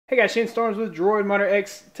Hey guys, Shane Storms with Droid Monitor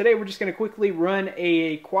X. Today we're just going to quickly run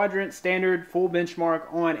a Quadrant standard full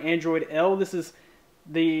benchmark on Android L. This is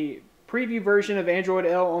the preview version of Android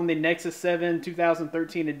L on the Nexus 7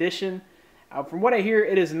 2013 edition. From what I hear,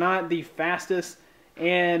 it is not the fastest,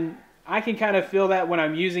 and I can kind of feel that when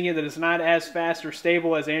I'm using it, that it's not as fast or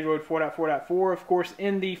stable as Android 4.4.4. Of course,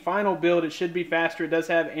 in the final build, it should be faster. It does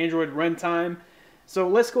have Android runtime. So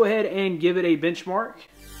let's go ahead and give it a benchmark.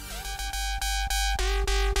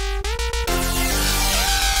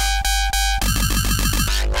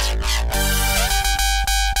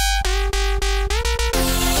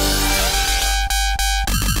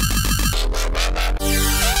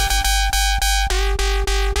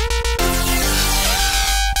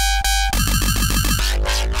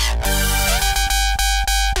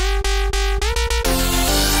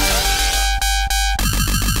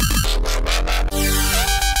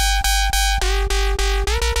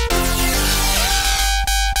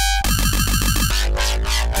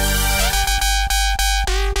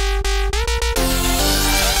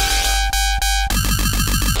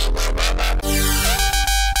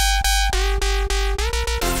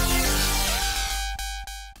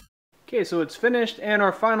 Okay, so it's finished, and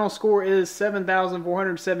our final score is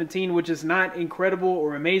 7,417, which is not incredible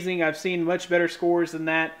or amazing. I've seen much better scores than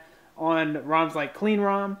that on ROMs like Clean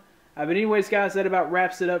ROM. But anyways, guys, that about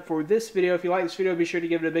wraps it up for this video. If you like this video, be sure to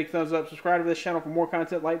give it a big thumbs up. Subscribe to this channel for more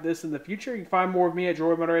content like this in the future. You can find more of me at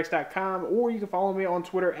droidmonitorx.com, or you can follow me on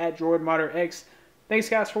Twitter at droidmonitorx. Thanks,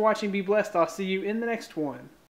 guys, for watching. Be blessed. I'll see you in the next one.